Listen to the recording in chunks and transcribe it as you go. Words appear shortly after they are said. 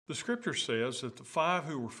The scripture says that the five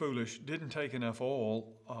who were foolish didn't take enough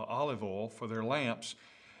olive oil for their lamps,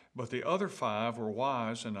 but the other five were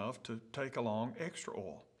wise enough to take along extra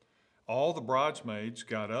oil. All the bridesmaids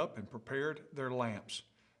got up and prepared their lamps.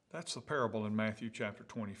 That's the parable in Matthew chapter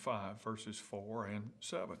 25, verses 4 and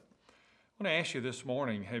 7. I want to ask you this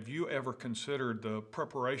morning, have you ever considered the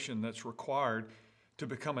preparation that's required to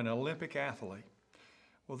become an Olympic athlete?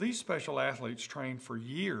 Well, these special athletes train for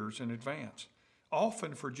years in advance,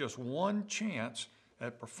 often for just one chance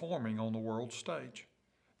at performing on the world stage.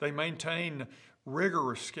 They maintain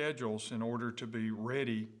rigorous schedules in order to be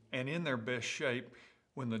ready and in their best shape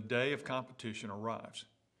when the day of competition arrives.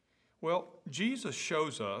 Well, Jesus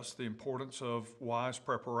shows us the importance of wise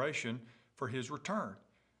preparation for his return,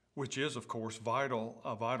 which is, of course, a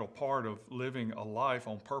vital part of living a life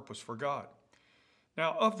on purpose for God.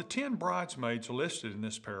 Now, of the 10 bridesmaids listed in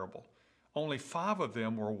this parable, only 5 of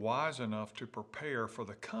them were wise enough to prepare for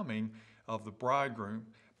the coming of the bridegroom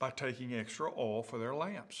by taking extra oil for their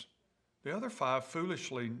lamps. The other 5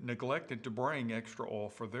 foolishly neglected to bring extra oil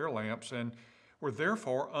for their lamps and were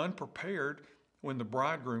therefore unprepared when the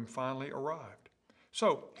bridegroom finally arrived.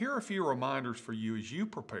 So here are a few reminders for you as you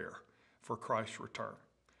prepare for Christ's return.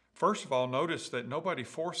 First of all, notice that nobody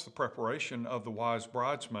forced the preparation of the wise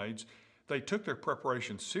bridesmaids. They took their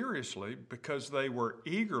preparation seriously because they were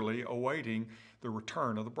eagerly awaiting the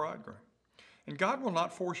return of the bridegroom. And God will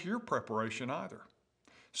not force your preparation either.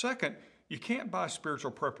 Second, you can't buy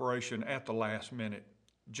spiritual preparation at the last minute.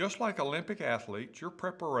 Just like Olympic athletes, your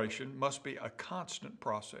preparation must be a constant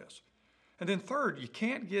process. And then third, you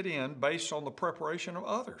can't get in based on the preparation of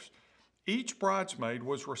others. Each bridesmaid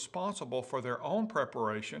was responsible for their own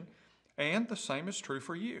preparation, and the same is true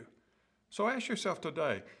for you. So ask yourself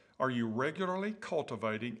today, are you regularly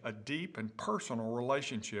cultivating a deep and personal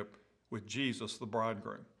relationship with Jesus, the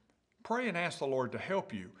bridegroom? Pray and ask the Lord to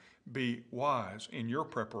help you be wise in your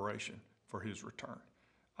preparation for his return.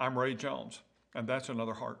 I'm Ray Jones, and that's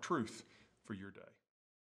another Heart Truth for your day.